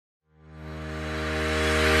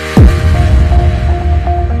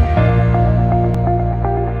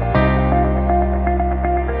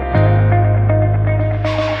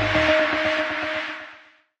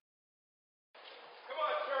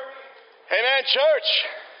Amen, church.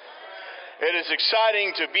 It is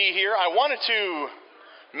exciting to be here. I wanted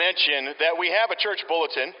to mention that we have a church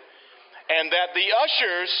bulletin and that the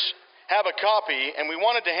ushers have a copy, and we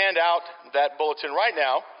wanted to hand out that bulletin right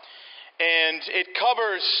now. And it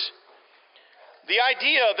covers the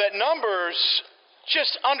idea that numbers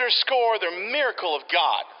just underscore the miracle of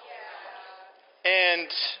God, and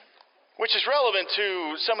which is relevant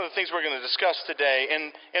to some of the things we're going to discuss today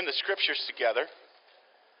in the scriptures together.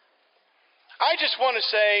 I just want to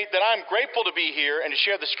say that I'm grateful to be here and to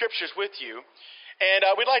share the scriptures with you. And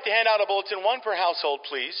we'd like to hand out a bulletin, one per household,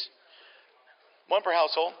 please. One per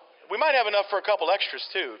household. We might have enough for a couple extras,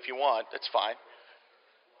 too, if you want. That's fine.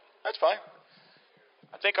 That's fine.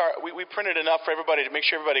 I think we printed enough for everybody to make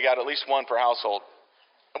sure everybody got at least one per household.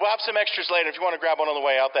 And we'll have some extras later. If you want to grab one on the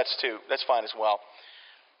way out, that's fine as well.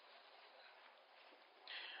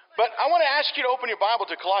 But I want to ask you to open your Bible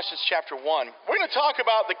to Colossians chapter 1. We're going to talk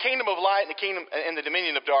about the kingdom of light and the kingdom and the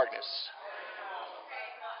dominion of darkness.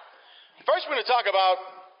 First, we're going to talk about,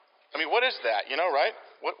 what is that? You know, right?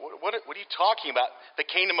 What are you talking about? The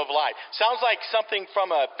kingdom of light. Sounds like something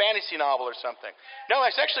from a fantasy novel or something. No,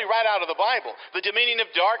 it's actually right out of the Bible. The dominion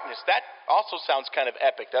of darkness. That also sounds kind of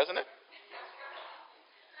epic, doesn't it?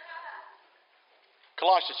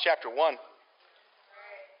 Colossians chapter 1.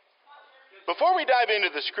 Before we dive into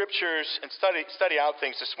the scriptures and study out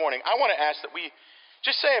things this morning, I want to ask that we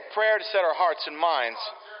just say a prayer to set our hearts and minds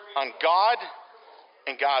on God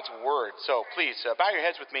and God's word. So please, bow your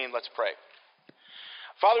heads with me and let's pray.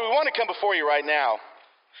 Father, we want to come before you right now,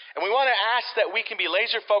 and we want to ask that we can be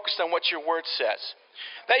laser focused on what your word says.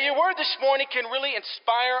 That your word this morning can really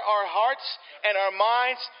inspire our hearts and our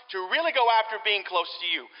minds to really go after being close to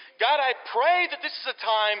you. God, I pray that this is a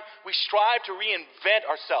time we strive to reinvent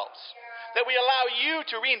ourselves. That we allow you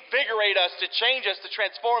to reinvigorate us, to change us, to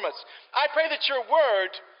transform us. I pray that your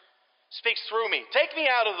word speaks through me. Take me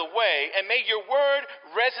out of the way, and may your word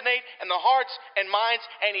resonate in the hearts and minds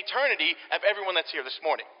and eternity of everyone that's here this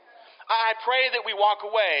morning. I pray that we walk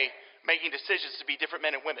away making decisions to be different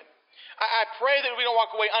men and women. I pray that we don't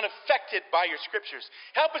walk away unaffected by your scriptures.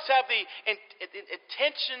 Help us have the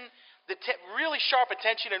attention, really sharp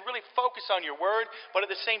attention, and really focus on your word. But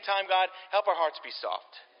at the same time, God, help our hearts be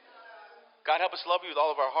soft. God, help us love you with all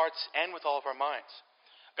of our hearts and with all of our minds.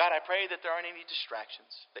 God, I pray that there aren't any distractions,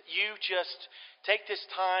 that you just take this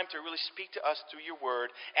time to really speak to us through your word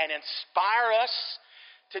and inspire us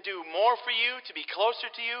to do more for you, to be closer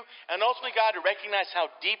to you, and ultimately, God, to recognize how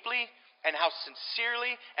deeply and how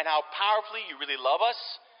sincerely and how powerfully you really love us,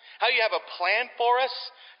 how you have a plan for us.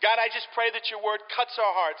 God, I just pray that your word cuts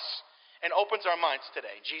our hearts and opens our minds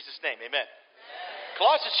today. In Jesus' name, amen.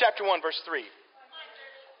 Colossians chapter 1, verse 3.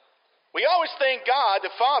 We always thank God,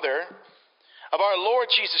 the Father of our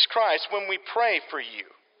Lord Jesus Christ, when we pray for you,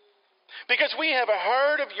 because we have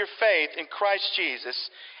heard of your faith in Christ Jesus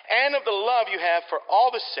and of the love you have for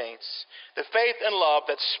all the saints, the faith and love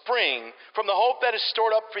that spring from the hope that is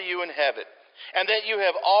stored up for you in heaven, and that you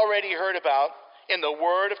have already heard about in the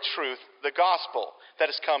word of truth, the gospel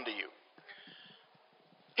that has come to you.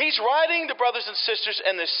 He's writing to brothers and sisters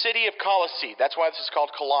in the city of Colossae. That's why this is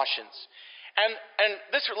called Colossians. And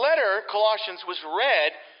this letter, Colossians, was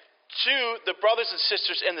read to the brothers and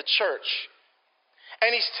sisters in the church.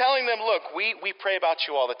 And he's telling them, look, we pray about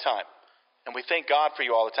you all the time. And we thank God for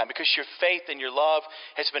you all the time because your faith and your love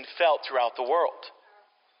has been felt throughout the world.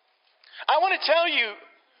 I want to tell you,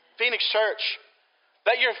 Phoenix Church,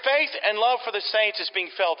 that your faith and love for the saints is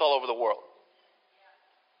being felt all over the world.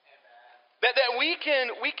 That we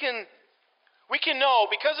can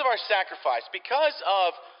know because of our sacrifice, because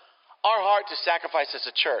of our heart to sacrifice as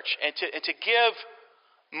a church and to give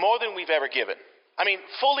more than we've ever given.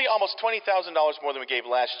 Fully almost $20,000 more than we gave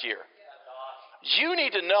last year. You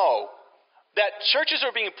need to know that churches are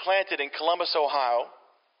being planted in Columbus, Ohio.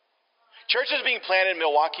 Churches are being planted in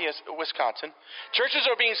Milwaukee, Wisconsin. Churches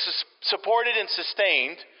are being supported and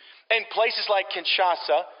sustained in places like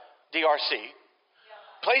Kinshasa, DRC.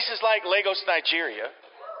 Places like Lagos, Nigeria.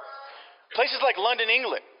 Places like London,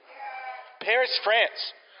 England. Paris, France.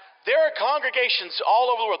 There are congregations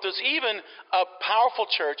all over the world. There's even a powerful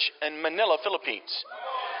church in Manila, Philippines,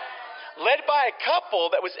 led by a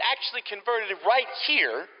couple that was actually converted right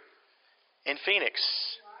here in Phoenix.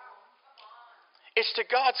 It's to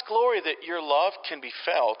God's glory that your love can be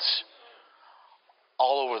felt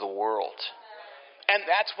all over the world. And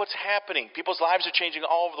that's what's happening. People's lives are changing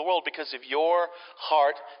all over the world because of your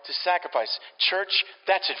heart to sacrifice. Church,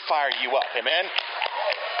 that should fire you up. Amen?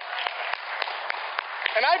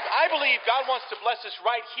 And I believe God wants to bless us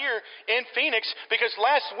right here in Phoenix because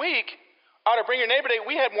last week Out of Bring Your Neighbor Day,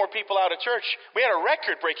 we had more people out at church. We had a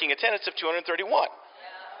record-breaking attendance of 231.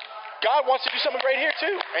 God wants to do something great here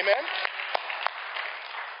too. Amen?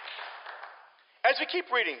 As we keep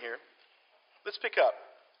reading here, let's pick up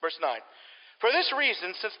verse 9. For this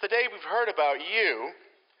reason, since the day we've heard about you,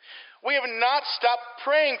 we have not stopped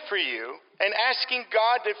praying for you and asking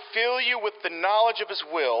God to fill you with the knowledge of his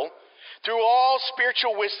will through all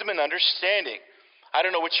spiritual wisdom and understanding. I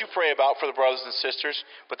don't know what you pray about for the brothers and sisters,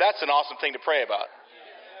 but that's an awesome thing to pray about.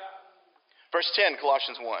 Verse 10,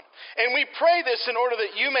 Colossians 1. And we pray this in order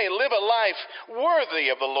that you may live a life worthy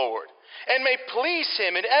of the Lord and may please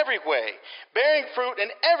him in every way, bearing fruit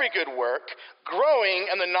in every good work, growing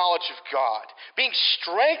in the knowledge of God, being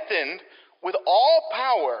strengthened with all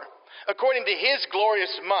power according to his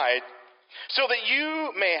glorious might, so that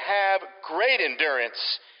you may have great endurance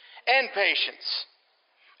and patience,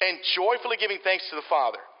 and joyfully giving thanks to the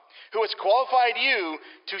Father, who has qualified you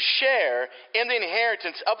to share in the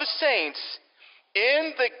inheritance of the saints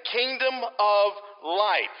in the kingdom of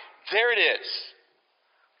light. There it is.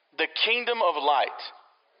 The kingdom of light.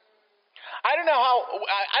 I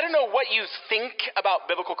don't know what you think about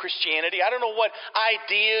biblical Christianity. I don't know what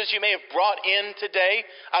ideas you may have brought in today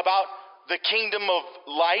about the kingdom of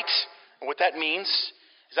light and what that means.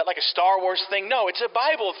 Is that like a Star Wars thing? No, it's a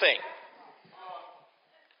Bible thing.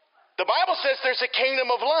 The Bible says there's a kingdom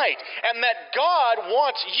of light and that God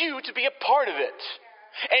wants you to be a part of it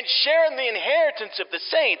and share in the inheritance of the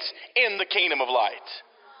saints in the kingdom of light.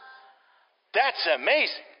 That's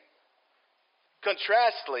amazing.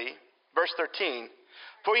 Contrastly, verse 13,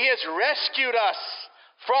 for he has rescued us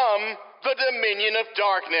from the dominion of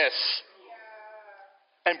darkness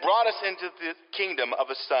and brought us into the kingdom of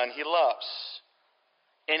the Son he loves.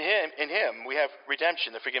 In him we have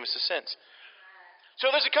redemption, the forgiveness of sins. So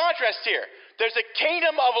there's a contrast here. There's a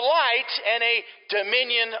kingdom of light and a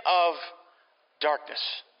dominion of darkness.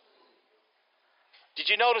 Did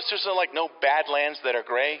you notice there's no badlands that are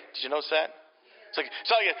gray? Did you notice that? It's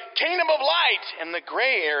like a kingdom of light in the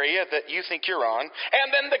gray area that you think you're on. And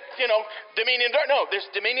then dominion of darkness. No, there's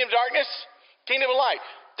dominion of darkness, kingdom of light.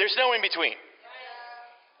 There's no in between.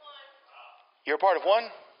 You're a part of one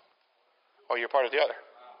or you're a part of the other.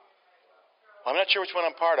 I'm not sure which one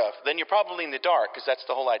I'm part of. Then you're probably in the dark, because that's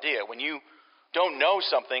the whole idea. When you don't know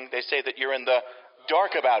something, they say that you're in the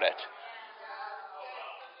dark about it.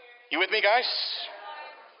 You with me, guys?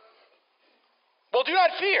 Well, do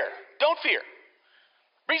not fear. Don't fear.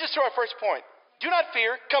 Brings us to our first point. Do not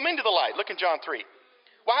fear. Come into the light. Look in John 3.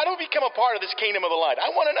 Well, how do we become a part of this kingdom of the light?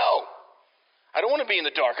 I want to know. I don't want to be in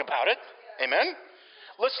the dark about it. Amen?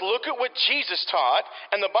 Let's look at what Jesus taught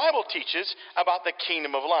and the Bible teaches about the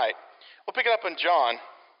kingdom of light. We'll pick it up in John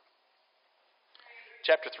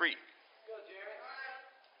chapter 3.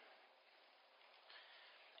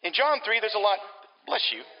 In John 3, there's a lot. Bless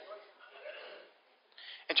you.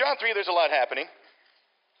 In John 3, there's a lot happening.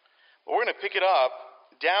 But we're going to pick it up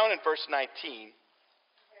down in verse 19.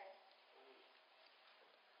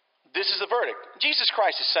 This is the verdict. Jesus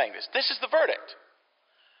Christ is saying this. This is the verdict.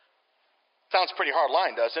 Sounds pretty hard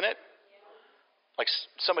line, doesn't it? Like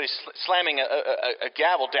somebody slamming a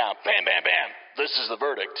gavel down. Bam, bam, bam. This is the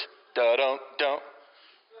verdict. Don't.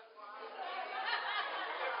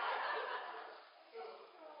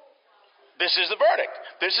 This is the verdict.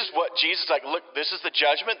 This is what Jesus is like. Look, this is the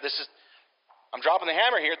judgment. I'm dropping the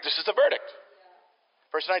hammer here. This is the verdict.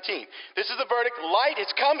 Verse 19. This is the verdict. Light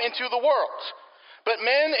has come into the world. But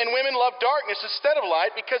men and women love darkness instead of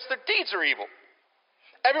light because their deeds are evil.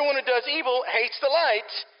 Everyone who does evil hates the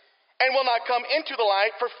light and will not come into the light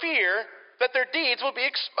for fear that their deeds will be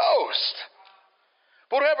exposed.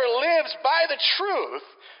 But whoever lives by the truth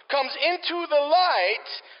comes into the light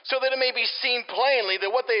so that it may be seen plainly that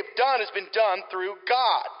what they've done has been done through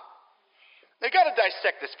God. Now you've got to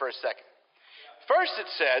dissect this for a second. First it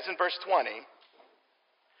says in verse 20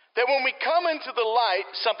 that when we come into the light,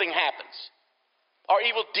 something happens. Our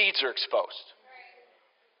evil deeds are exposed.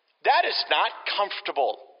 That is not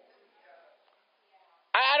comfortable.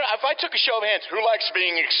 If I took a show of hands, who likes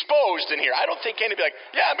being exposed in here? I don't think anybody like,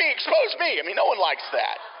 yeah, being exposed me. I mean, no one likes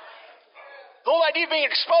that. The whole idea of being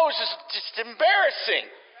exposed is just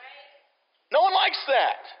embarrassing. No one likes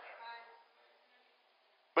that.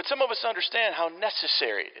 But some of us understand how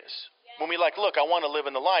necessary it is. When we look, I want to live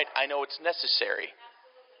in the light. I know it's necessary.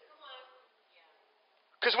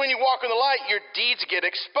 Because when you walk in the light, your deeds get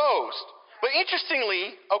exposed. But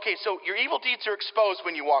interestingly, so your evil deeds are exposed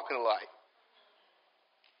when you walk in the light.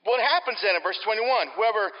 What happens then in verse 21?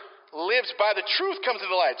 Whoever lives by the truth comes into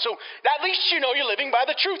the light. So at least you know you're living by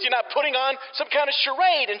the truth. You're not putting on some kind of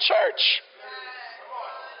charade in church.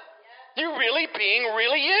 You're really being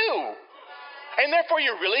really you. And therefore,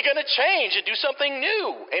 you're really going to change and do something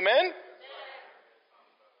new. Amen?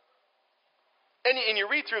 And you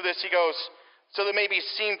read through this, he goes, so that may be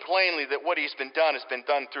seen plainly that what has been done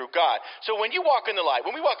through God. So when you walk in the light,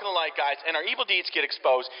 when we walk in the light, guys, and our evil deeds get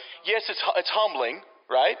exposed, yes, it's humbling,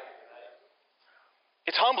 right?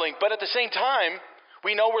 It's humbling, but at the same time,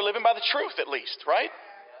 we know we're living by the truth at least, right?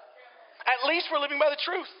 At least we're living by the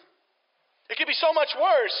truth. It could be so much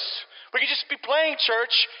worse. We could just be playing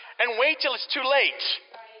church and wait till it's too late.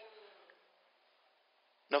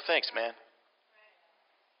 No thanks, man.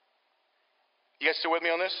 You guys still with me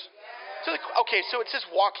on this? So it says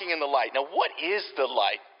walking in the light. Now, what is the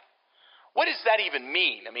light? What does that even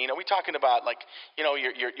mean? I mean, are we talking about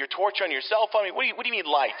your torch on your cell phone? I mean, what do you mean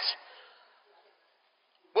light?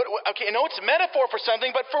 Okay, I know it's a metaphor for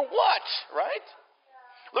something, but for what, right?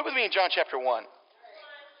 Look with me in John chapter 1.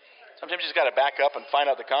 Sometimes you just got to back up and find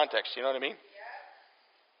out the context. You know what I mean?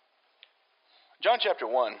 John chapter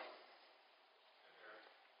 1.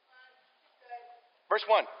 Verse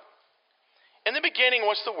 1. In the beginning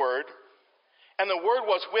was the Word, and the Word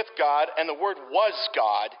was with God, and the Word was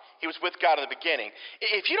God. He was with God in the beginning.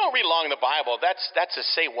 If you don't read along in the Bible, that's a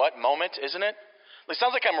say what moment, isn't it? It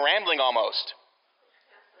sounds like I'm rambling almost.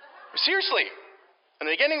 Seriously. In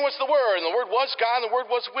the beginning was the Word, and the Word was God, and the Word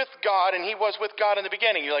was with God, and He was with God in the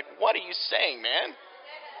beginning. You're like, what are you saying, man?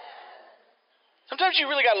 Sometimes you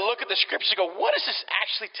really got to look at the Scriptures and go, what is this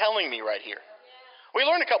actually telling me right here? We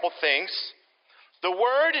learned a couple things. The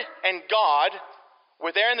Word and God were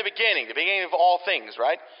there in the beginning of all things,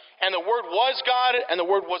 right? And the Word was God, and the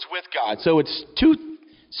Word was with God. So it's two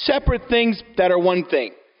separate things that are one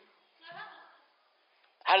thing.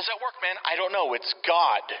 How does that work, man? I don't know. It's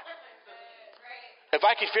God. If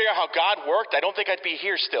I could figure out how God worked, I don't think I'd be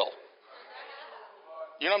here still.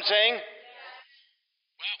 You know what I'm saying?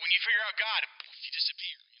 Well, when you figure out God, you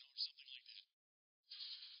disappear, something like that.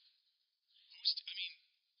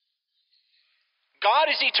 God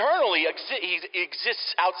is eternally, He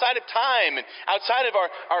exists outside of time and outside of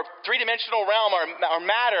our three-dimensional realm, our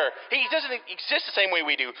matter. He doesn't exist the same way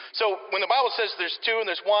we do. So when the Bible says there's two and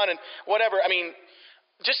there's one and whatever,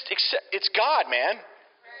 just accept, it's God, man.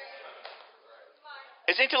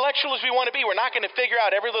 As intellectual as we want to be, we're not going to figure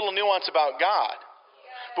out every little nuance about God.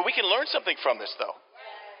 But we can learn something from this, though.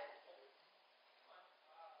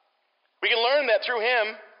 We can learn that through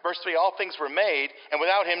Him, verse 3, all things were made, and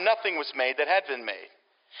without Him nothing was made that had been made.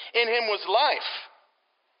 In Him was life.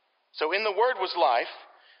 So in the Word was life,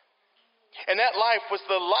 and that life was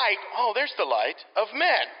the light, there's the light, of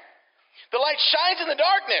men. The light shines in the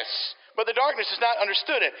darkness, but the darkness has not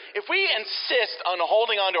understood it. If we insist on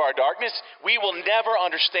holding on to our darkness, we will never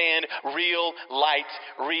understand real light,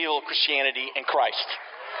 real Christianity and Christ.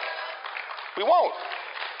 We won't.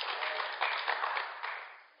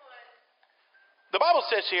 The Bible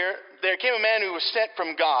says here, there came a man who was sent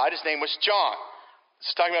from God. His name was John.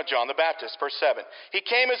 This is talking about John the Baptist, verse 7. He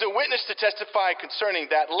came as a witness to testify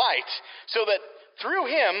concerning that light, so that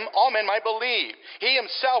through him all men might believe. He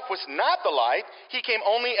himself was not the light. He came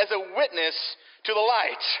only as a witness to the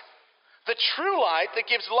light. The true light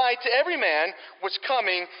that gives light to every man was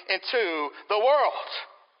coming into the world.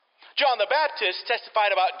 John the Baptist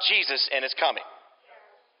testified about Jesus and his coming.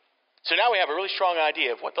 So now we have a really strong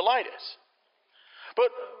idea of what the light is. But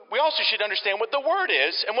we also should understand what the Word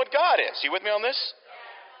is and what God is. You with me on this?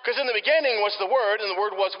 Because in the beginning was the Word, and the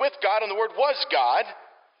Word was with God, and the Word was God.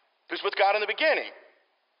 He was with God in the beginning.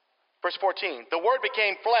 Verse 14, the Word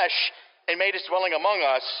became flesh and made His dwelling among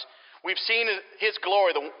us. We've seen His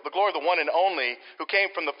glory, the glory of the one and only, who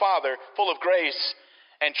came from the Father, full of grace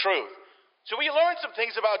and truth. So we learned some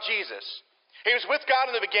things about Jesus. He was with God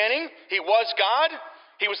in the beginning. He was God.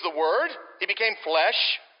 He was the Word. He became flesh.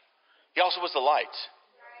 He also was the light.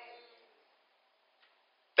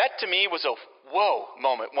 That to me was a whoa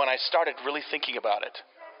moment when I started really thinking about it.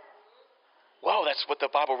 Whoa, that's what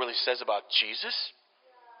the Bible really says about Jesus?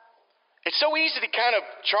 It's so easy to kind of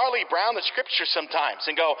Charlie Brown the Scripture sometimes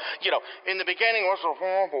and go, in the beginning was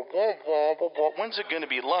when's it going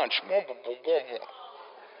to be lunch?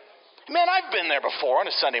 Man, I've been there before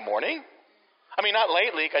on a Sunday morning. Not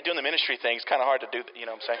lately. Doing the ministry thing, it's kind of hard to do, you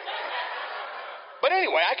know what I'm saying? But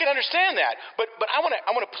anyway, I can understand that. But I want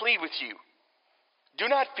to plead with you. Do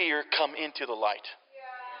not fear, come into the light.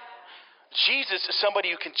 Yeah. Jesus is somebody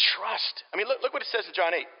you can trust. Look what it says in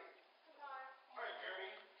John 8.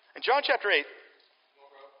 In John chapter 8,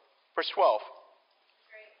 verse 12.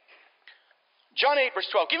 John 8, verse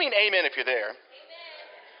 12. Give me an amen if you're there. Amen.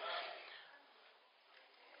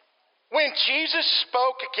 When Jesus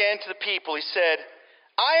spoke again to the people, He said,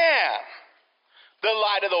 I am the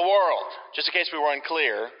light of the world. Just in case we were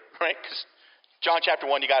unclear, right? Because John chapter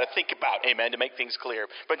 1, you got to think about, amen, to make things clear.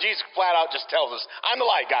 But Jesus flat out just tells us, I'm the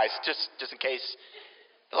light, guys, just in case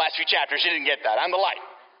the last few chapters you didn't get that. I'm the light.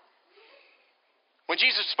 When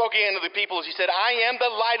Jesus spoke again to the people, he said, I am the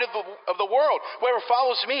light of the world. Whoever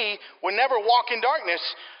follows me will never walk in darkness,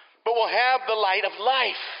 but will have the light of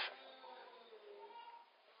life.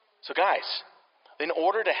 So guys, in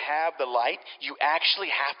order to have the light, you actually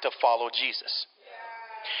have to follow Jesus.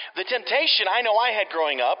 The temptation I know I had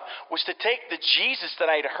growing up was to take the Jesus that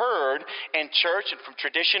I'd heard in church and from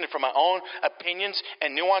tradition and from my own opinions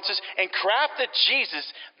and nuances and craft the Jesus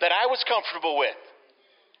that I was comfortable with.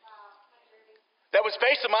 That was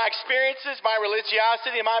based on my experiences, my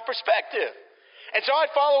religiosity, and my perspective. And so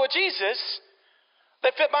I'd follow a Jesus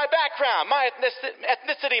that fit my background, my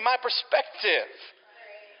ethnicity, my perspective.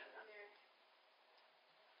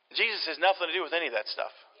 Jesus has nothing to do with any of that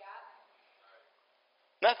stuff.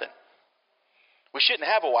 Nothing. We shouldn't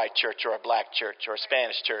have a white church or a black church or a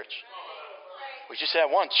Spanish church. We just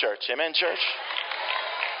have one church. Amen, church?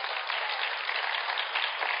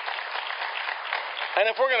 And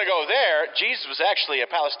if we're going to go there, Jesus was actually a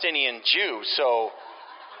Palestinian Jew. So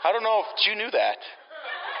I don't know if you knew that.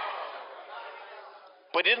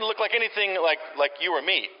 But he didn't look like anything like you or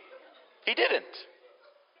me. He didn't.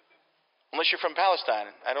 Unless you're from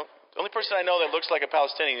Palestine. The only person I know that looks like a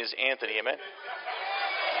Palestinian is Anthony. Amen?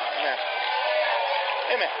 Amen.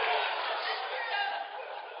 Amen.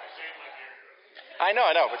 I know,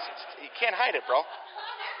 but you can't hide it, bro.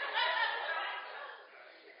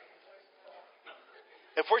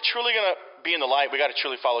 If we're truly going to be in the light, we got to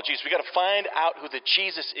truly follow Jesus. We got to find out who the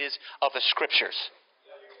Jesus is of the Scriptures.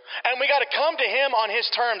 And we got to come to him on his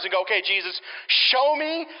terms and go, okay, Jesus, show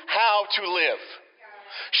me how to live.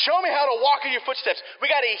 Show me how to walk in your footsteps.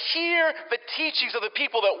 We got to hear the teachings of the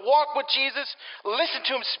people that walk with Jesus, listen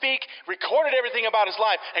to him speak, recorded everything about his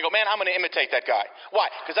life, and go, man, I'm going to imitate that guy.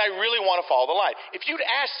 Why? Because I really want to follow the light. If you'd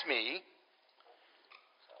asked me,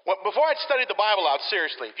 before I'd studied the Bible out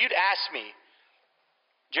seriously, if you'd asked me,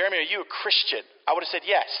 Jeremy, are you a Christian? I would have said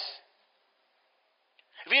yes.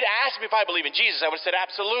 If you'd asked me if I believe in Jesus, I would have said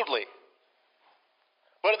absolutely.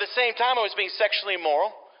 But at the same time, I was being sexually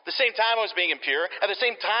immoral. At the same time, I was being impure. At the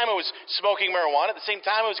same time, I was smoking marijuana. At the same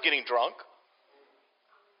time, I was getting drunk.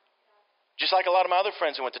 Just like a lot of my other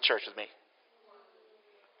friends who went to church with me.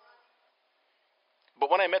 But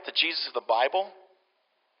when I met the Jesus of the Bible,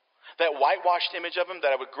 that whitewashed image of him that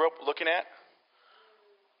I would grow up looking at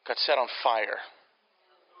got set on fire.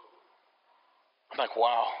 I'm like,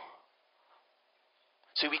 wow.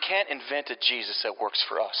 See, we can't invent a Jesus that works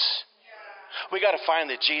for us. We got to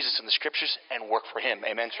find the Jesus in the Scriptures and work for him.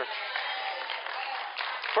 Amen, church?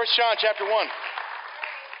 1 John chapter 1.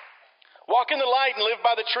 Walk in the light and live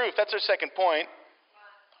by the truth. That's our second point.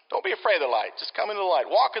 Don't be afraid of the light. Just come into the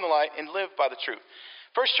light. Walk in the light and live by the truth.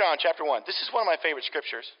 1 John chapter 1. This is one of my favorite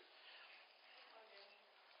scriptures.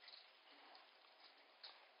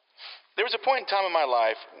 There was a point in time in my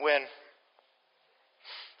life when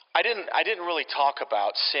I didn't really talk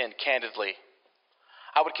about sin candidly.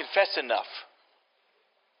 I would confess enough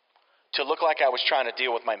to look like I was trying to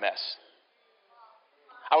deal with my mess.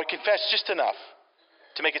 I would confess just enough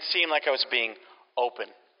to make it seem like I was being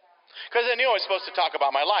open. Because I knew I was supposed to talk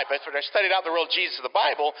about my life. After I studied out the real Jesus of the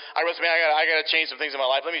Bible, I realized, man, I got to change some things in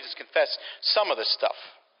my life. Let me just confess some of this stuff.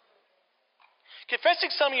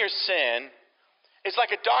 Confessing some of your sin is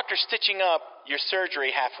like a doctor stitching up your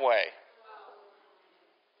surgery halfway.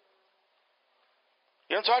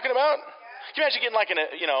 You know what I'm talking about? Can you imagine getting like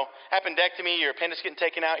appendectomy, your appendix getting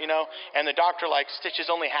taken out, and the doctor stitches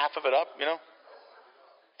only half of it up, and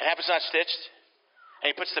half it's not stitched, and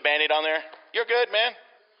he puts the Band-Aid on there. You're good, man.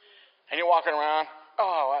 And you're walking around.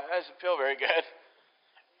 Oh, that doesn't feel very good.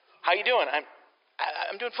 How you doing?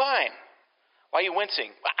 I'm doing fine. Why are you wincing?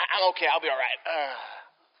 I'm okay. I'll be all right.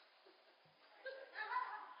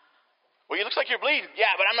 Well, it looks like you're bleeding.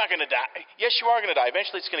 Yeah, but I'm not going to die. Yes, you are going to die.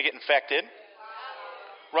 Eventually, it's going to get infected.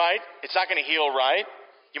 Right? It's not going to heal right.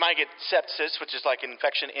 You might get sepsis, which is like an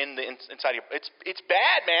infection in the inside of you. It's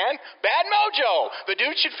bad, man. Bad mojo. The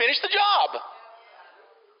dude should finish the job.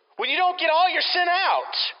 When you don't get all your sin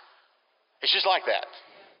out, it's just like that.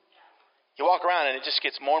 You walk around and it just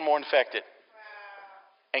gets more and more infected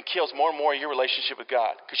and kills more and more your relationship with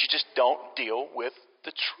God because you just don't deal with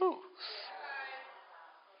the truth.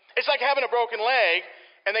 It's like having a broken leg.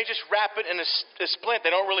 And they just wrap it in a splint.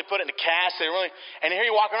 They don't really put it in a cast. And here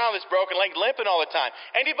you walk around with this broken leg limping all the time.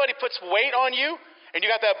 Anybody puts weight on you and you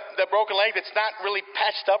got that broken leg that's not really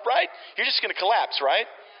patched up right, you're just going to collapse, right?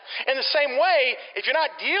 In the same way, if you're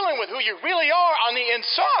not dealing with who you really are on the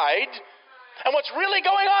inside and what's really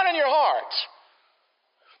going on in your heart,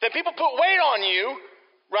 Then people put weight on you,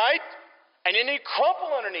 right? And then you crumple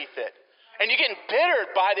underneath it. And you're getting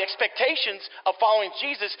bittered by the expectations of following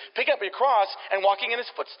Jesus, picking up your cross, and walking in his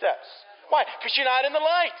footsteps. Why? Because you're not in the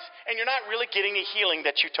light. And you're not really getting the healing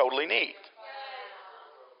that you totally need.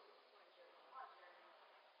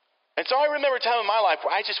 And so I remember a time in my life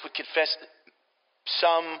where I just would confess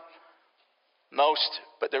most,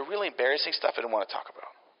 but they're really embarrassing stuff I didn't want to talk about.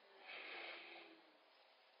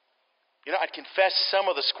 You know, I'd confess some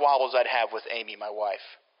of the squabbles I'd have with Amy, my wife.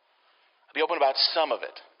 I'd be open about some of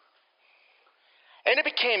it. And it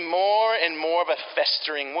became more and more of a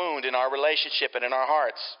festering wound in our relationship and in our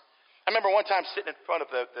hearts. I remember one time sitting in front of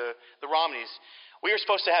the Romneys. We were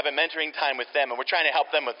supposed to have a mentoring time with them, and we're trying to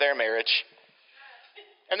help them with their marriage.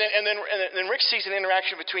 And then Rick sees an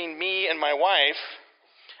interaction between me and my wife,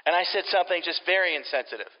 and I said something just very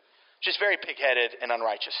insensitive, just very pig-headed and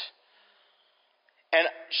unrighteous. And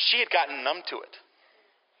she had gotten numb to it.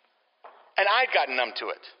 And I'd gotten numb to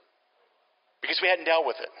it because we hadn't dealt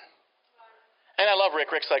with it. And I love Rick.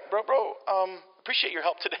 Rick's like, bro, appreciate your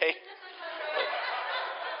help today.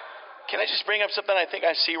 Can I just bring up something I think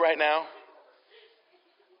I see right now?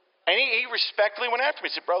 And he respectfully went after me.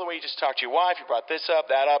 He said, brother, the way you just talked to your wife, you brought this up,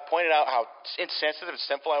 that up, pointed out how insensitive and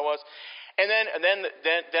sinful I was. And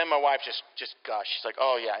then my wife just gushed. She's like,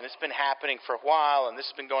 oh yeah, and it's been happening for a while, and this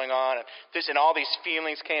has been going on, and this and all these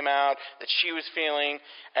feelings came out that she was feeling,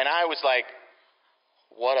 and I was like,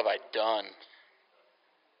 what have I done?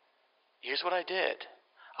 Here's what I did.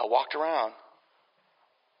 I walked around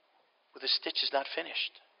with the stitches not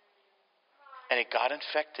finished. And it got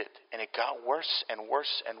infected. And it got worse and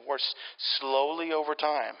worse and worse slowly over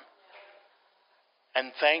time.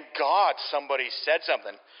 And thank God somebody said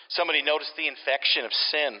something. Somebody noticed the infection of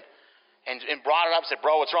sin and brought it up and said,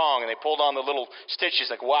 bro, what's wrong? And they pulled on the little stitches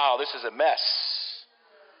like, wow, this is a mess.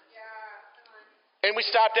 And we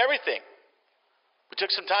stopped everything. We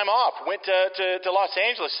took some time off, went to Los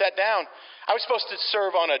Angeles, sat down. I was supposed to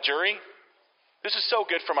serve on a jury. This is so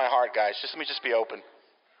good for my heart, guys. Let me be open.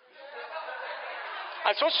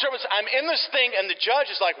 I'm supposed to serve. I'm in this thing, and the judge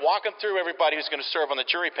is like walking through everybody who's going to serve on the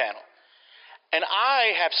jury panel. And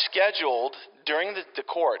I have scheduled during the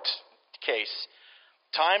court case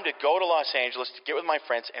time to go to Los Angeles to get with my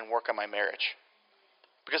friends and work on my marriage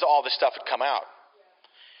because all this stuff had come out.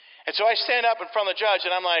 And so I stand up in front of the judge,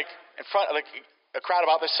 and I'm like in front like a crowd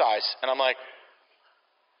about this size, and I'm like,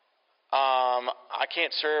 I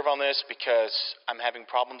can't serve on this because I'm having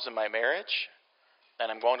problems in my marriage,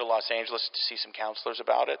 and I'm going to Los Angeles to see some counselors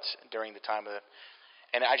about it during the time of it.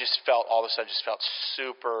 And I just felt, all of a sudden,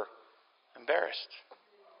 super embarrassed.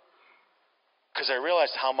 Because I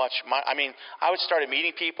realized how much I would started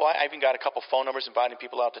meeting people. I even got a couple phone numbers inviting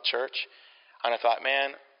people out to church. And I thought,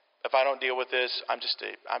 man, if I don't deal with this, I'm just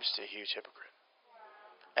a huge hypocrite.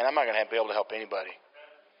 And I'm not going to be able to help anybody.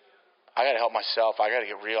 I got to help myself. I got to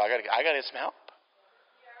get real. I got to get some help.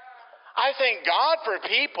 I thank God for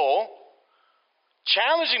people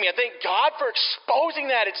challenging me. I thank God for exposing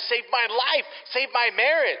that. It saved my life, saved my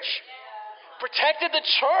marriage, protected the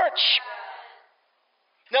church.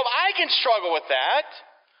 Now, if I can struggle with that,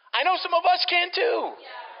 I know some of us can too.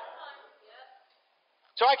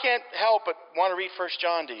 So I can't help but want to read 1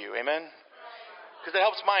 John to you. Amen? Because it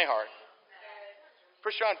helps my heart.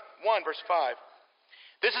 1 John 1, verse 5.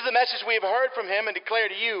 This is the message we have heard from him and declare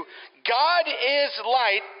to you. God is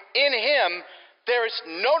light. In him there is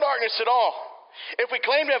no darkness at all. If we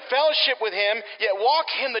claim to have fellowship with him, yet walk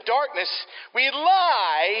in the darkness, we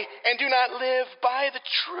lie and do not live by the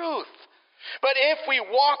truth. But if we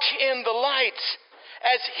walk in the light,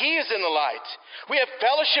 as he is in the light, we have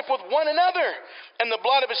fellowship with one another, and the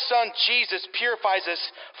blood of his Son, Jesus, purifies us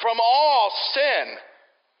from all sin.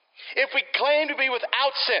 If we claim to be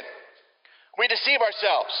without sin, we deceive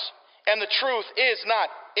ourselves, and the truth is not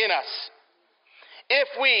in us. If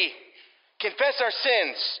we confess our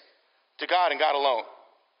sins to God and God alone.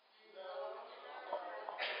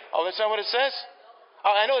 Oh, that's not what it says?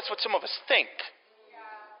 Oh, I know that's what some of us think.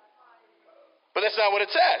 But that's not what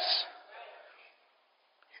it says.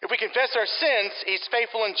 If we confess our sins, he's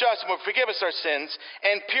faithful and just and will forgive us our sins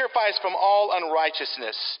and purify us from all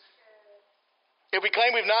unrighteousness. If we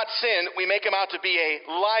claim we've not sinned, we make him out to be a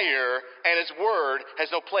liar, and his word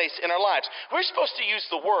has no place in our lives. We're supposed to use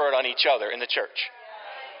the word on each other in the church.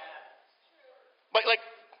 But like,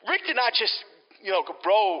 Rick did not just,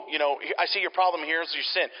 bro, I see your problem, here's your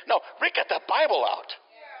sin. No, Rick got the Bible out.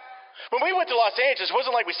 When we went to Los Angeles, it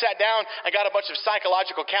wasn't like we sat down and got a bunch of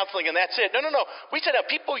psychological counseling and that's it. No. We said that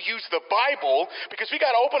people use the Bible because we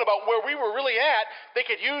got open about where we were really at. They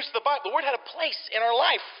could use the Bible. The Word had a place in our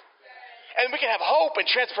life. And we can have hope and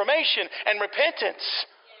transformation and repentance.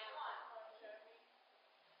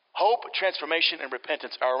 Hope, transformation, and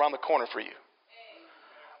repentance are around the corner for you.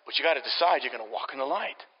 But you got to decide you're going to walk in the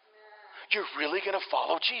light. You're really going to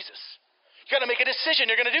follow Jesus. You got to make a decision.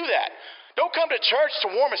 You're going to do that. Don't come to church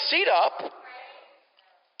to warm a seat up.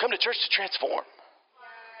 Come to church to transform.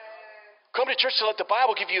 Come to church to let the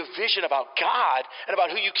Bible give you a vision about God and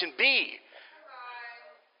about who you can be.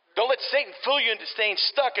 Don't let Satan fool you into staying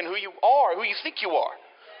stuck in who you are, who you think you are.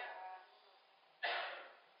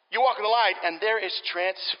 You walk in the light and there is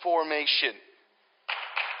transformation.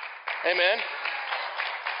 Amen.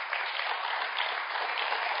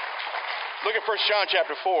 Look at 1 John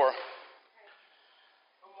chapter 4.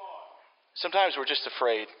 Sometimes we're just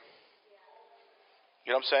afraid.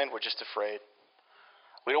 You know what I'm saying? We're just afraid.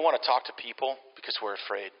 We don't want to talk to people because we're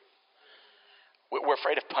afraid. We're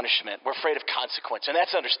afraid of punishment. We're afraid of consequence. And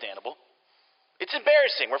that's understandable. It's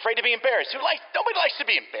embarrassing. We're afraid to be embarrassed. Nobody likes to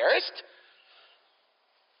be embarrassed.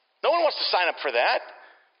 No one wants to sign up for that.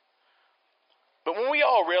 But when we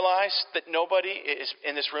all realize that nobody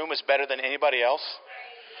in this room is better than anybody else,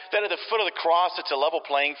 that at the foot of the cross it's a level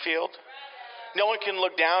playing field, no one can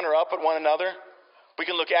look down or up at one another. We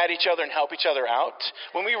can look at each other and help each other out.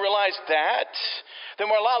 When we realize that,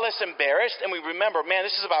 then we're a lot less embarrassed and we remember, man,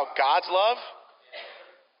 this is about God's love.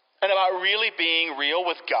 And about really being real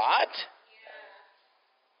with God.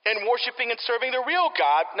 And worshiping and serving the real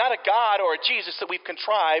God. Not a God or a Jesus that we've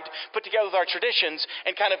contrived, put together with our traditions,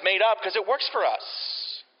 and kind of made up because it works for us.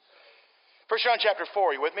 1 John chapter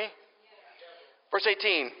 4, you with me? Verse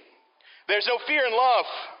 18. There's no fear in love.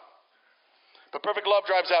 But perfect love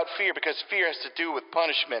drives out fear because fear has to do with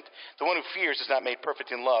punishment. The one who fears is not made perfect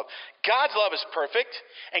in love. God's love is perfect,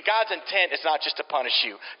 and God's intent is not just to punish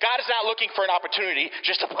you. God is not looking for an opportunity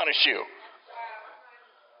just to punish you.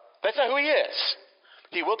 That's not who he is.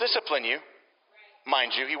 He will discipline you.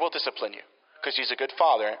 Mind you, he will discipline you because he's a good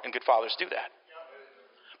father, and good fathers do that.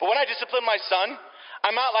 But when I discipline my son,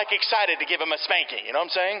 I'm not like excited to give him a spanking. You know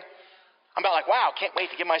what I'm saying? I'm not like, wow, can't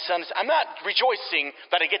wait to give my son this. I'm not rejoicing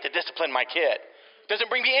that I get to discipline my kid. It doesn't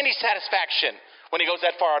bring me any satisfaction when he goes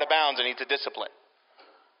that far out of bounds and needs a discipline.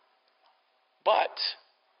 But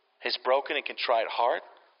his broken and contrite heart,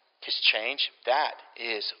 his change, that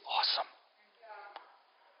is awesome.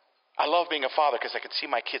 I love being a father because I can see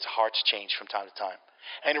my kids' hearts change from time to time.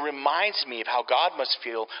 And it reminds me of how God must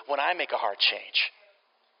feel when I make a heart change.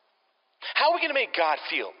 How are we going to make God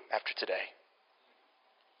feel after today?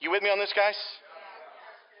 You with me on this, guys?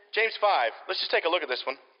 James 5. Let's just take a look at this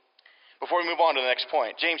one before we move on to the next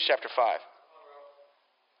point. James chapter 5.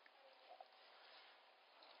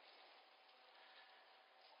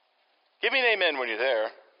 Give me an amen when you're there.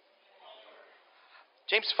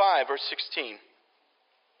 James 5, verse 16.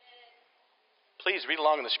 Please read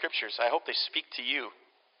along in the scriptures. I hope they speak to you.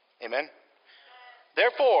 Amen.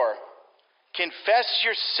 Therefore, confess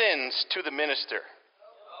your sins to the minister.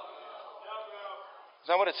 Is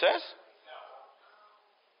that what it says?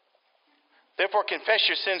 Therefore, confess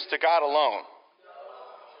your sins to God alone.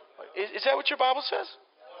 Is that what your Bible says?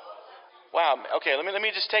 Wow. Okay, let me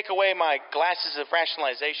just take away my glasses of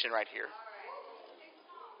rationalization right here.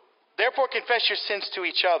 Therefore, confess your sins to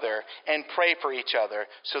each other and pray for each other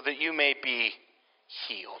so that you may be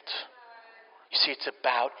healed. You see, it's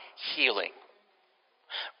about healing.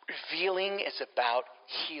 Revealing is about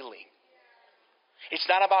healing. It's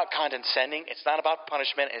not about condescending. It's not about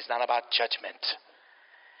punishment. It's not about judgment.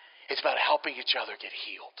 It's about helping each other get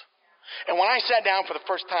healed. And when I sat down for the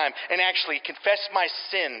first time and actually confessed my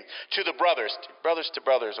sin to the brothers to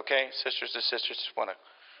brothers, okay? Sisters to sisters, just want to,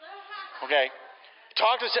 okay?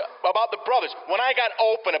 Talk to us about the brothers. When I got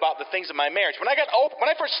open about the things of my marriage, when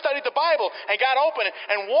I first studied the Bible and got open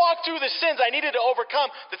and walked through the sins I needed to overcome,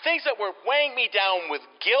 the things that were weighing me down with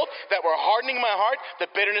guilt, that were hardening my heart, the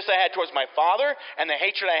bitterness I had towards my father, and the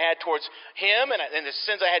hatred I had towards him, and the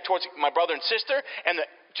sins I had towards my brother and sister, and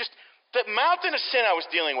the mountain of sin I was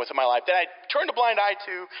dealing with in my life that I turned a blind eye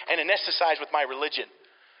to and anesthetized with my religion.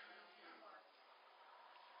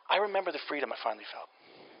 I remember the freedom I finally felt.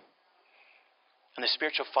 And the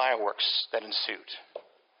spiritual fireworks that ensued.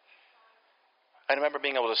 I remember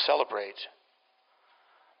being able to celebrate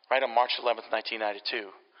right on March 11th,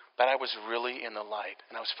 1992, that I was really in the light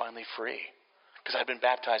and I was finally free because I'd been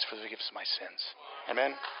baptized for the forgiveness of my sins.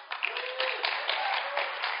 Amen?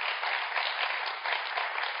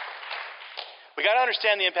 We got to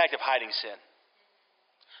understand the impact of hiding sin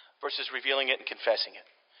versus revealing it and confessing it.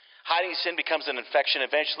 Hiding sin becomes an infection.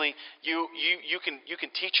 Eventually, you can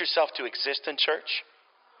teach yourself to exist in church,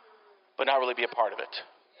 but not really be a part of it.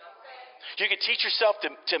 You can teach yourself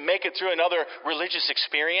to make it through another religious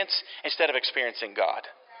experience instead of experiencing God.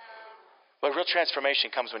 But real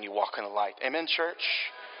transformation comes when you walk in the light. Amen, church?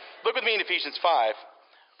 Look with me in Ephesians 5.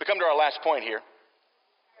 We come to our last point here.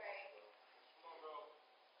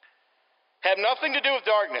 Have nothing to do with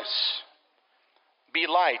darkness. Be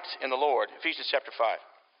light in the Lord. Ephesians chapter 5.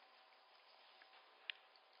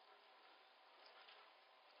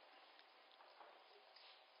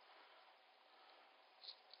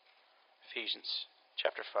 Ephesians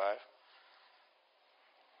chapter 5.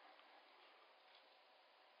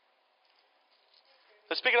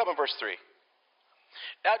 Let's pick it up in verse 3.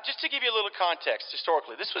 Now, just to give you a little context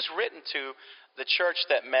historically, this was written to the church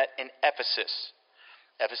that met in Ephesus.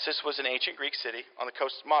 Ephesus was an ancient Greek city on the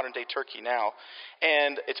coast of modern-day Turkey now,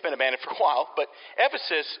 and it's been abandoned for a while. But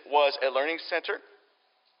Ephesus was a learning center.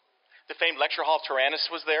 The famed lecture hall of Tyrannus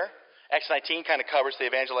was there. Acts 19 kind of covers the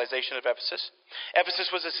evangelization of Ephesus.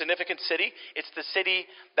 Ephesus was a significant city. It's the city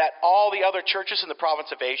that all the other churches in the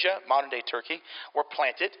province of Asia, modern-day Turkey, were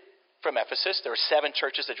planted from Ephesus. There were 7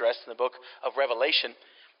 churches addressed in the book of Revelation,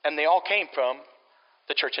 and they all came from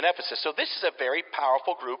the church in Ephesus. So this is a very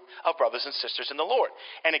powerful group of brothers and sisters in the Lord.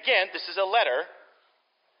 And again, this is a letter,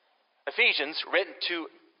 Ephesians, written to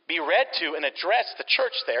be read to and address the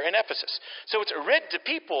church there in Ephesus. So it's written to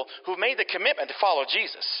people who've made the commitment to follow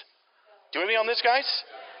Jesus. Do you with me on this, guys?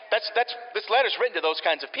 This letter's written to those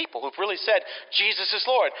kinds of people who've really said, Jesus is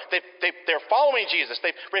Lord. They're following Jesus.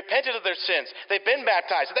 They've repented of their sins. They've been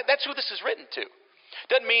baptized. That's who this is written to.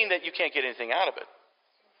 Doesn't mean that you can't get anything out of it.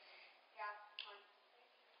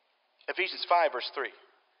 Ephesians 5, verse 3.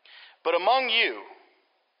 But among you,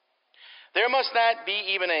 there must not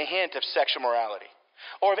be even a hint of sexual morality,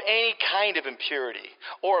 or of any kind of impurity,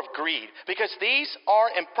 or of greed, because these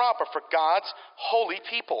are improper for God's holy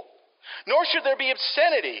people. Nor should there be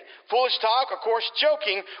obscenity, foolish talk, or coarse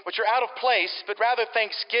joking, which are out of place, but rather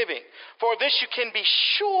thanksgiving. For of this you can be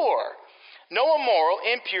sure: no immoral,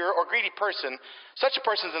 impure, or greedy person, such a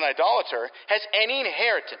person as an idolater, has any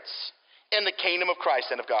inheritance in the kingdom of Christ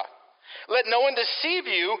and of God. Let no one deceive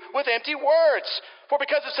you with empty words, for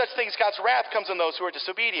because of such things God's wrath comes on those who are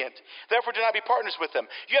disobedient. Therefore do not be partners with them.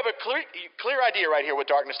 You have a clear idea right here what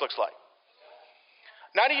darkness looks like.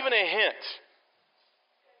 Not even a hint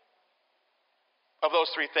of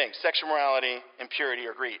those 3 things: sexual morality, impurity,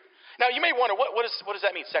 or greed. Now, you may wonder, what does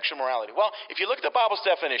that mean, sexual morality? Well, if you look at the Bible's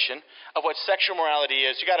definition of what sexual morality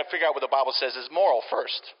is, you got to figure out what the Bible says is moral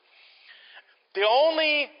first. The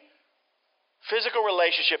only physical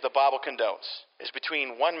relationship the Bible condones is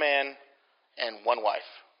between one man and one wife.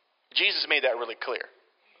 Jesus made that really clear.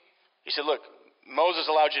 He said, look, Moses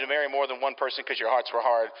allowed you to marry more than one person because your hearts were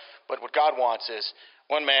hard, but what God wants is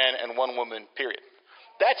one man and one woman, period.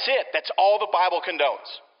 That's it. That's all the Bible condones.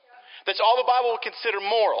 That's all the Bible will consider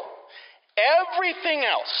moral. Everything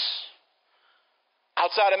else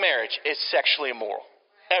outside of marriage is sexually immoral.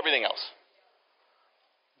 Everything else.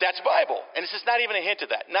 That's Bible. And this is not even a hint of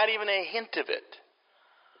that. Not even a hint of it.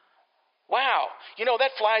 Wow. You know,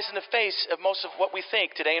 that flies in the face of most of what we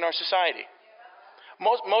think today in our society.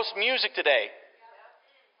 Most music today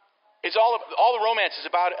is all the romance is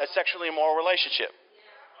about a sexually immoral relationship.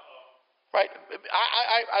 Right?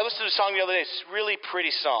 I listened to a song the other day. It's a really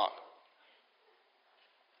pretty song.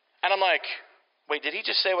 And I'm like, wait, did he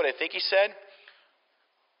just say what I think he said?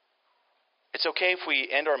 It's okay if we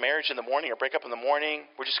end our marriage in the morning or break up in the morning.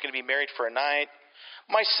 We're just going to be married for a night.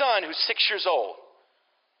 My son, who's 6 years old,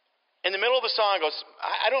 in the middle of the song goes,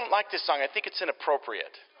 I don't like this song. I think it's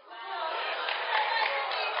inappropriate.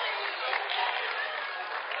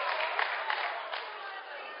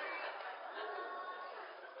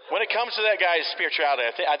 When it comes to that guy's spirituality,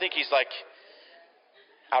 I think he's like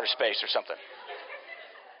outer space or something.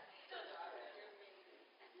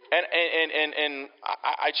 And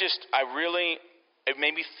it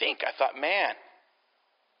made me think. I thought, man,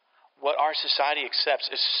 what our society accepts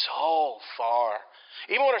is so far.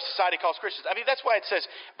 Even what our society calls Christians. I mean, that's why it says,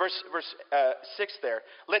 verse 6 there,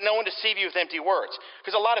 let no one deceive you with empty words.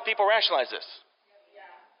 Because a lot of people rationalize this.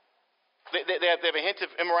 They have a hint of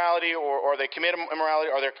immorality, or they commit immorality,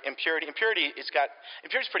 or their impurity. Impurity is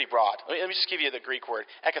pretty broad. Let me just give you the Greek word,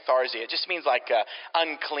 ekatharsia. It just means like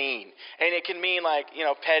unclean, and it can mean like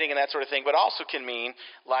petting and that sort of thing, but also can mean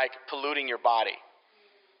like polluting your body,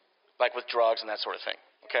 like with drugs and that sort of thing.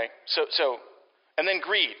 Okay, so and then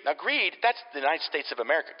greed. Now greed, that's the United States of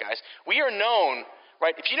America, guys. We are known,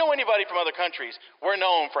 right? If you know anybody from other countries, we're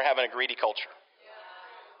known for having a greedy culture.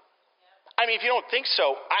 I mean, if you don't think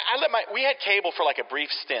so, we had cable for like a brief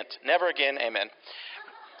stint. Never again, amen.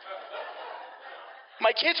 My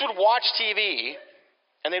kids would watch TV,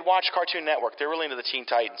 and they'd watch Cartoon Network. They're really into the Teen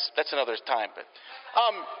Titans. That's another time. But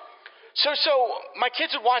so my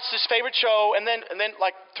kids would watch this favorite show, and then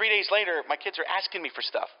like 3 days later, my kids are asking me for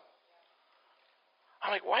stuff. I'm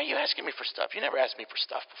like, why are you asking me for stuff? You never asked me for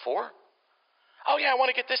stuff before. Oh, yeah, I want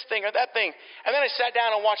to get this thing or that thing. And then I sat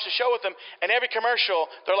down and watched the show with them, and every commercial,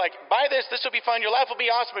 they're like, buy this will be fun. Your life will be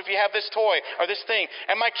awesome if you have this toy or this thing.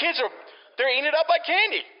 And my kids they're eating it up like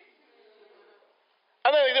candy. And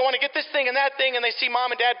they want to get this thing and that thing, and they see mom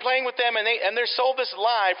and dad playing with them, and they're sold this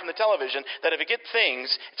lie from the television that if it gets things,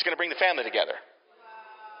 it's going to bring the family together.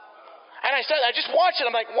 And I just watched it.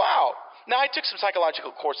 I'm like, wow. Now, I took some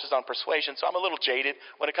psychological courses on persuasion, so I'm a little jaded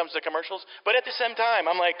when it comes to commercials. But at the same time,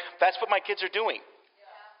 I'm like, that's what my kids are doing.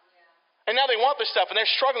 And now they want this stuff, and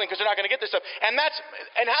they're struggling because they're not going to get this stuff. And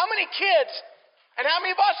how many kids and how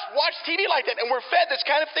many of us watch TV like that, and we're fed this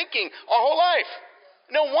kind of thinking our whole life?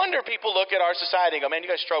 No wonder people look at our society and go, man,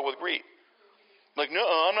 you guys struggle with greed. I'm like, no,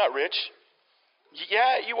 I'm not rich.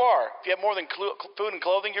 Yeah, you are. If you have more than food and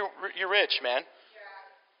clothing, you're rich, man.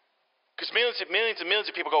 Because millions and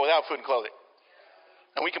millions of people go without food and clothing.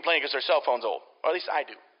 And we complain because their cell phone's old. Or at least I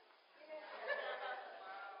do.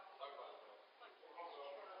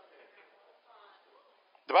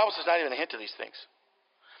 The Bible says not even a hint of these things.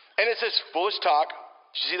 And it says foolish talk.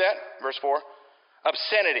 Did you see that? Verse 4.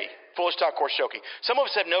 Obscenity. Foolish talk, coarse joking. Some of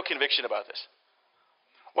us have no conviction about this.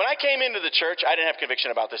 When I came into the church, I didn't have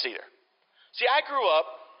conviction about this either. See, I grew up,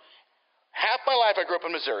 half my life I grew up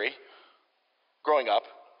in Missouri, growing up.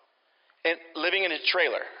 And living in a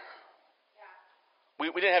trailer.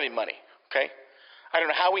 We didn't have any money, okay? I don't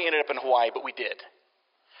know how we ended up in Hawaii, but we did.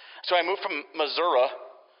 So I moved from Missouri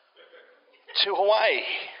to Hawaii.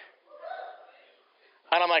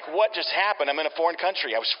 And I'm like, what just happened? I'm in a foreign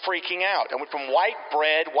country. I was freaking out. I went from white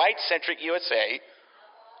bread, white-centric USA,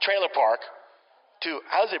 trailer park, to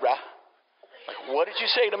Algebra. Like, what did you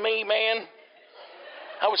say to me, man?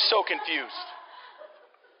 I was so confused.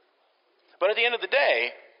 But at the end of the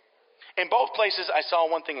day, in both places, I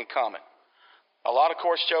saw one thing in common. A lot of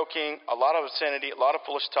coarse joking, a lot of obscenity, a lot of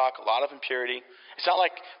foolish talk, a lot of impurity. It's not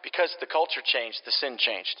like because the culture changed, the sin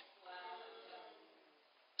changed.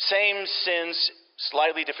 Same sins,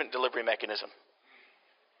 slightly different delivery mechanism.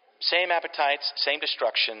 Same appetites, same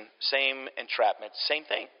destruction, same entrapment, same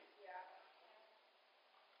thing.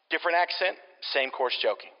 Different accent, same coarse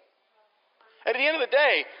joking. And at the end of the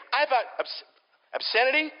day, I thought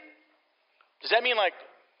obscenity, does that mean like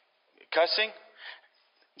cussing?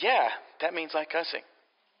 Yeah, that means like cussing.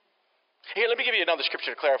 Here, let me give you another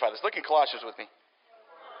scripture to clarify this. Look in Colossians with me.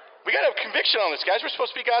 We got to have conviction on this, guys. We're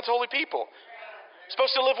supposed to be God's holy people.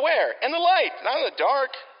 Supposed to live where? In the light, not in the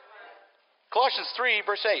dark. Colossians 3,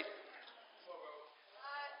 verse 8.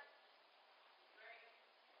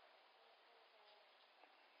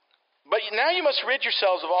 But now you must rid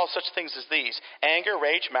yourselves of all such things as these: anger,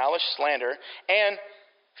 rage, malice, slander, and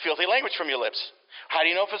filthy language from your lips. How do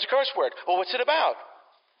you know if it's a curse word? Well, what's it about?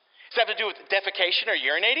 Does it have to do with defecation or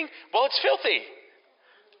urinating? Well, it's filthy.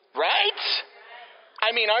 Right?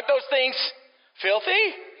 I mean, aren't those things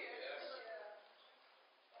filthy?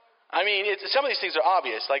 I mean, some of these things are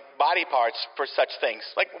obvious, like body parts for such things.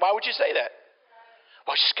 Like, why would you say that?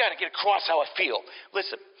 Well, I just got to get across how I feel.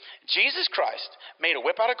 Listen, Jesus Christ made a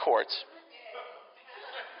whip out of cords,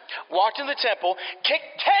 walked in the temple,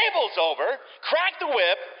 kicked tables over, cracked the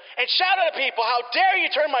whip, and shouted at people, how dare you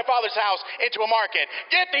turn my Father's house into a market?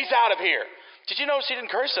 Get these out of here. Did you notice he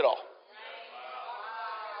didn't curse at all?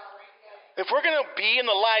 If we're going to be in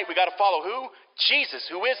the light, we got to follow who? Jesus,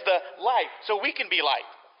 who is the light, so we can be light.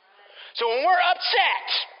 So when we're upset,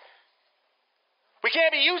 we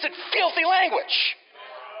can't be using filthy language.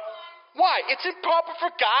 Why? It's improper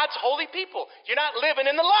for God's holy people. You're not living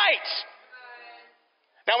in the light.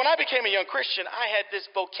 Now, when I became a young Christian, I had this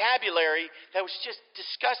vocabulary that was just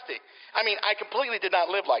disgusting. I mean, I completely did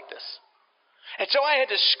not live like this. And so I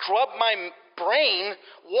had to scrub my brain,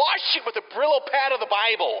 wash it with the Brillo pad of the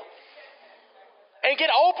Bible, and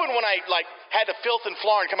get open when I had the filth and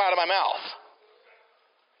flarn come out of my mouth.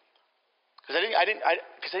 Because I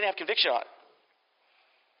didn't have conviction on it.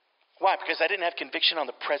 Why? Because I didn't have conviction on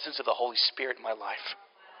the presence of the Holy Spirit in my life.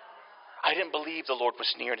 I didn't believe the Lord was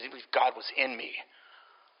near. I didn't believe God was in me.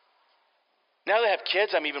 Now that I have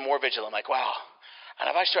kids, I'm even more vigilant. I'm like, wow. And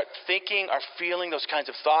if I start thinking or feeling those kinds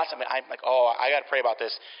of thoughts, I'm like, oh, I got to pray about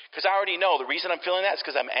this. Because I already know the reason I'm feeling that is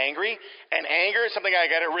because I'm angry. And anger is something I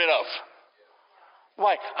got to get rid of.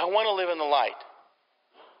 Why? I want to live in the light.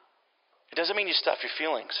 It doesn't mean you stuff your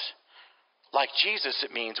feelings. Like Jesus,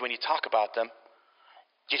 it means when you talk about them,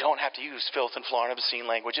 you don't have to use filth and flarn, obscene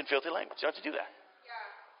language and filthy language. You don't have to do that.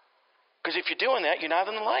 Because if you're doing that, you're not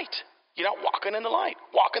in the light. You're not walking in the light.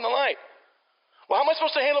 Walk in the light. Well, how am I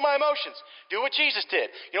supposed to handle my emotions? Do what Jesus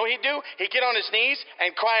did. You know what he'd do? He'd get on his knees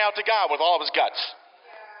and cry out to God with all of his guts.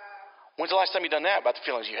 When's the last time you done that about the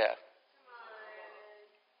feelings you have?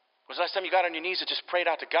 Was the last time you got on your knees and just prayed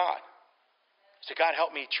out to God? Said, God,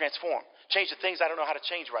 help me transform. Change the things I don't know how to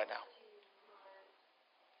change right now.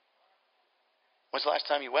 When's the last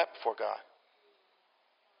time you wept before God?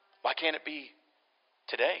 Why can't it be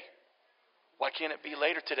today? Why can't it be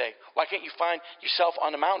later today? Why can't you find yourself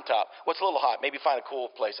on the mountaintop? What's a little hot? Maybe find a cool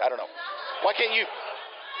place. I don't know. Why can't you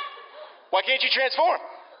transform?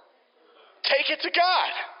 Take it to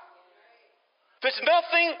God. There's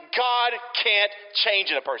nothing God can't change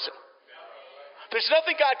in a person. There's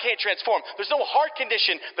nothing God can't transform. There's no heart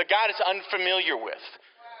condition that God is unfamiliar with.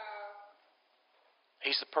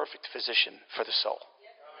 He's the perfect physician for the soul.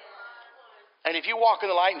 And if you walk in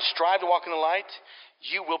the light and strive to walk in the light,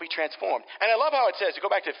 you will be transformed. And I love how it says, you go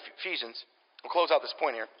back to Ephesians. We'll close out this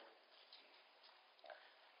point here.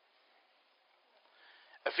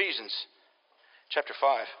 Ephesians chapter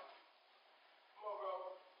 5.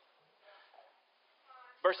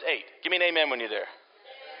 Verse 8. Give me an amen when you're there.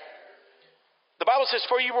 The Bible says,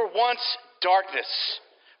 for you were once darkness,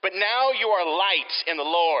 but now you are light in the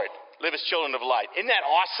Lord. Live as children of light. Isn't that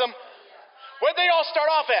awesome? Where'd they all start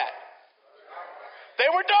off at? They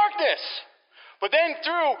were darkness. But then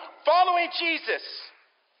through following Jesus,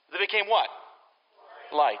 they became what?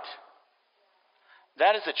 Light.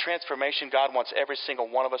 That is the transformation God wants every single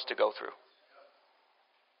one of us to go through.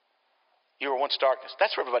 You were once darkness.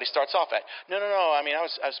 That's where everybody starts off at. No. I mean, I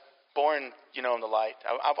was born, in the light.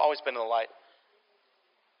 I've always been in the light.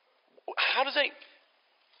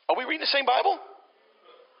 Are we reading the same Bible?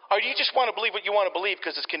 Or do you just want to believe what you want to believe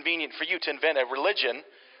because it's convenient for you to invent a religion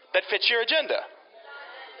that fits your agenda?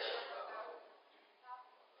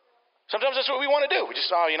 Sometimes that's what we want to do. We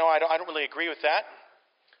just, I don't really agree with that.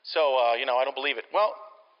 So, I don't believe it. Well,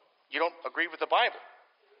 you don't agree with the Bible.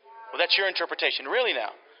 Well, that's your interpretation. Really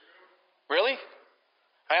now? Really?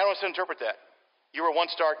 I don't want to interpret that. You were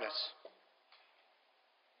once darkness.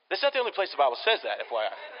 That's not the only place the Bible says that,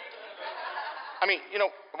 FYI. I mean,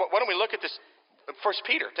 why don't we look at this? 1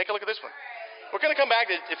 Peter. Take a look at this one. We're going to come back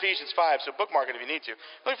to Ephesians 5, so bookmark it if you need to.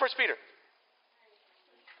 Look at 1 Peter.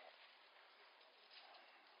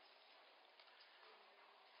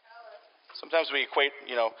 Sometimes we equate,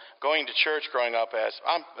 going to church growing up as,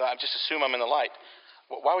 I just assume I'm in the light.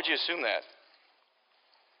 Why would you assume that?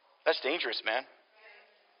 That's dangerous, man.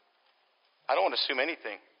 I don't want to assume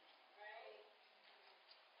anything.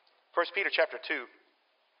 1 Peter chapter 2,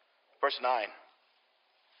 verse 9.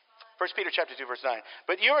 1 Peter chapter 2, verse 9.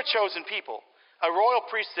 But you are a chosen people, a royal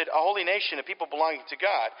priesthood, a holy nation, a people belonging to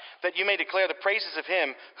God, that you may declare the praises of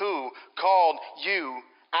him who called you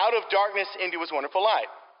out of darkness into his wonderful light.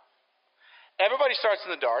 Everybody starts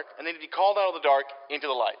in the dark, and then to be called out of the dark into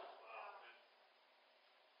the light.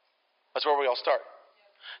 That's where we all start.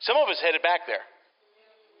 Some of us headed back there.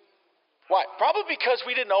 Why? Probably because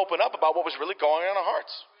we didn't open up about what was really going on in our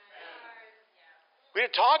hearts. We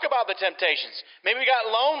didn't talk about the temptations. Maybe we got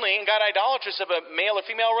lonely and got idolatrous of a male or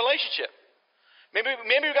female relationship. Maybe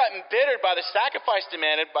we got embittered by the sacrifice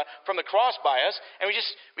demanded from the cross by us, and we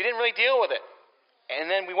didn't really deal with it. And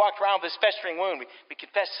then we walked around with this festering wound. We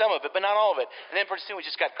confessed some of it, but not all of it. And then pretty soon we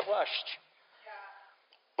just got crushed.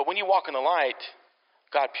 But when you walk in the light,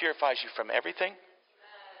 God purifies you from everything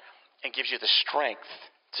and gives you the strength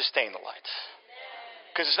to stay in the light.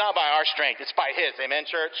 Because it's not by our strength, it's by his. Amen,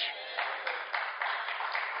 church?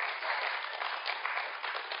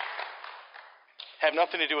 Have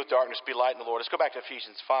nothing to do with darkness. Be light in the Lord. Let's go back to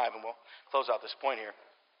Ephesians 5 and we'll close out this point here.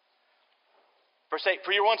 Verse 8,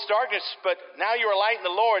 for you were once darkness, but now you are light in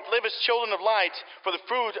the Lord. Live as children of light, for the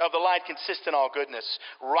fruit of the light consists in all goodness,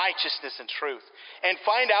 righteousness, and truth. And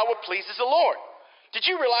find out what pleases the Lord. Did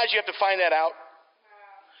you realize you have to find that out?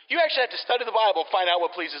 You actually have to study the Bible and find out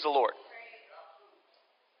what pleases the Lord.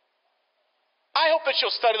 I hope that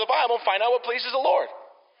you'll study the Bible and find out what pleases the Lord.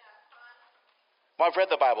 Well, I've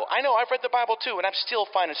read the Bible. I know, I've read the Bible too, and I'm still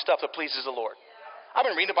finding stuff that pleases the Lord. I've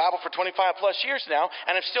been reading the Bible for 25 plus years now,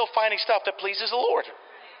 and I'm still finding stuff that pleases the Lord.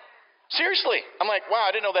 Seriously. I'm like, wow,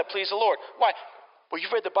 I didn't know that pleased the Lord. Why? Well,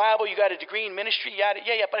 you've read the Bible, you got a degree in ministry, yeah,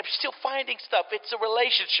 but I'm still finding stuff. It's a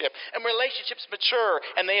relationship, and relationships mature,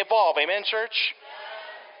 and they evolve. Amen, church?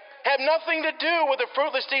 Have nothing to do with the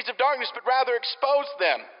fruitless deeds of darkness, but rather expose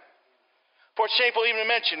them. For it's shameful even to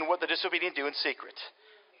mention what the disobedient do in secret.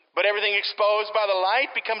 But everything exposed by the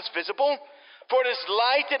light becomes visible. For it is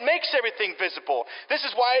light that makes everything visible. This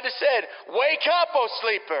is why it is said, wake up, O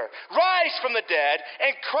sleeper, rise from the dead,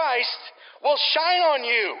 and Christ will shine on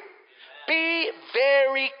you. Be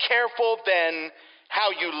very careful then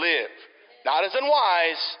how you live. Not as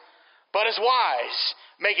unwise, but as wise,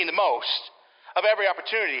 making the most of every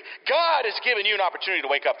opportunity. God has given you an opportunity to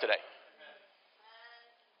wake up today.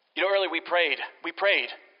 Earlier we prayed.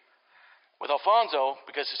 with Alfonso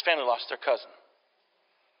because his family lost their cousin.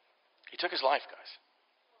 He took his life, guys.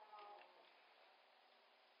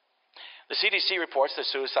 The CDC reports that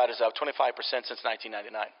suicide is up 25% since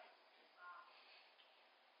 1999.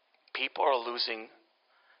 People are losing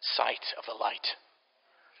sight of the light.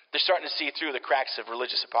 They're starting to see through the cracks of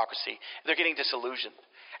religious hypocrisy. They're getting disillusioned.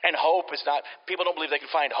 And hope is not, people don't believe they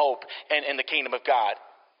can find hope in the kingdom of God.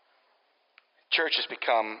 Church has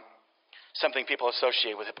become something people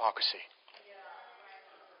associate with hypocrisy.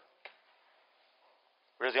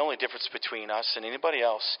 Really, the only difference between us and anybody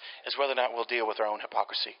else is whether or not we'll deal with our own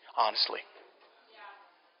hypocrisy, honestly.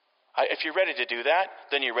 If you're ready to do that,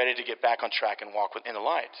 then you're ready to get back on track and walk in the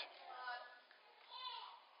light.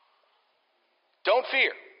 Don't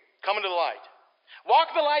fear. Come into the light.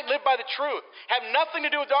 Walk in the light, live by the truth. Have nothing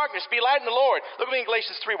to do with darkness. Be light in the Lord. Look at me in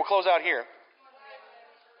Galatians 3. We'll close out here.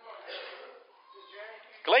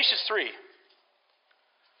 Galatians 3.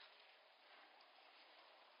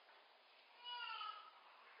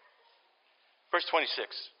 Verse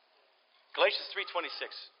 26. Galatians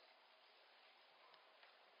 3:26.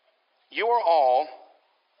 You are all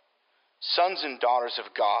sons and daughters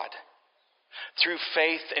of God through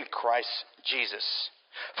faith in Christ Jesus.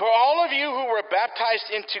 For all of you who were baptized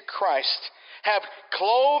into Christ have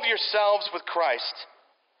clothed yourselves with Christ.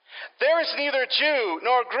 There is neither Jew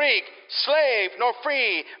nor Greek, slave nor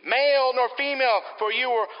free, male nor female, for you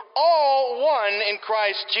are all one in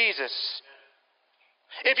Christ Jesus.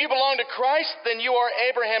 If you belong to Christ, then you are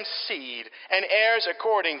Abraham's seed and heirs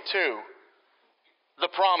according to the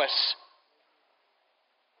promise.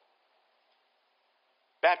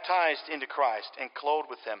 Baptized into Christ and clothed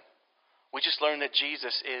with him. We just learned that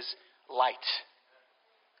Jesus is light.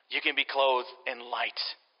 You can be clothed in light.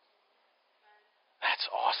 That's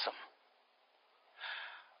awesome.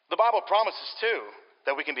 The Bible promises, too,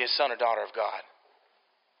 that we can be a son or daughter of God.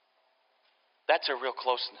 That's a real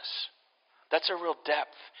closeness. That's a real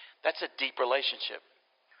depth. That's a deep relationship.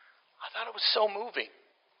 I thought it was so moving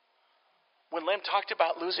when Lim talked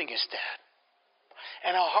about losing his dad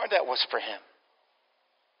and how hard that was for him.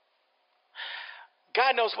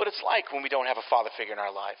 God knows what it's like when we don't have a father figure in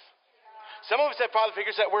our life. Some of us had father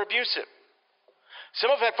figures that were abusive.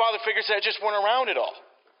 Some of us had father figures that just weren't around at all.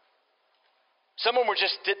 Some of them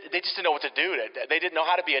they just didn't know what to do. They didn't know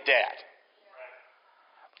how to be a dad.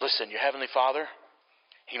 Listen, your heavenly Father,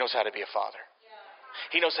 he knows how to be a father.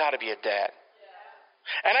 He knows how to be a dad.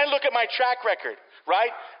 And I look at my track record,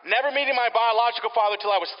 right? Never meeting my biological father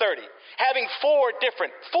till I was 30. Having four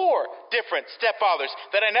different stepfathers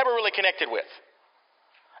that I never really connected with.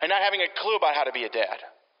 And not having a clue about how to be a dad.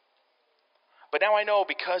 But now I know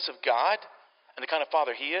because of God and the kind of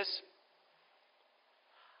father he is,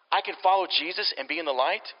 I can follow Jesus and be in the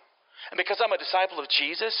light. And because I'm a disciple of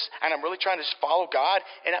Jesus and I'm really trying to just follow God,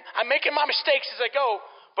 and I'm making my mistakes as I go,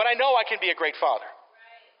 but I know I can be a great father.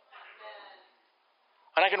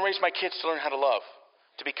 And I can raise my kids to learn how to love,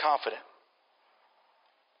 to be confident.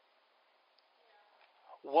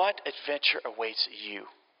 What adventure awaits you?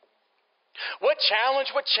 What challenge,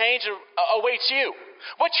 what change awaits you?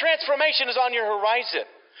 What transformation is on your horizon?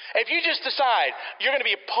 If you just decide you're going to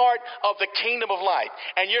be a part of the kingdom of light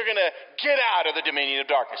and you're going to get out of the dominion of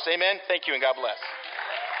darkness. Amen? Thank you and God bless.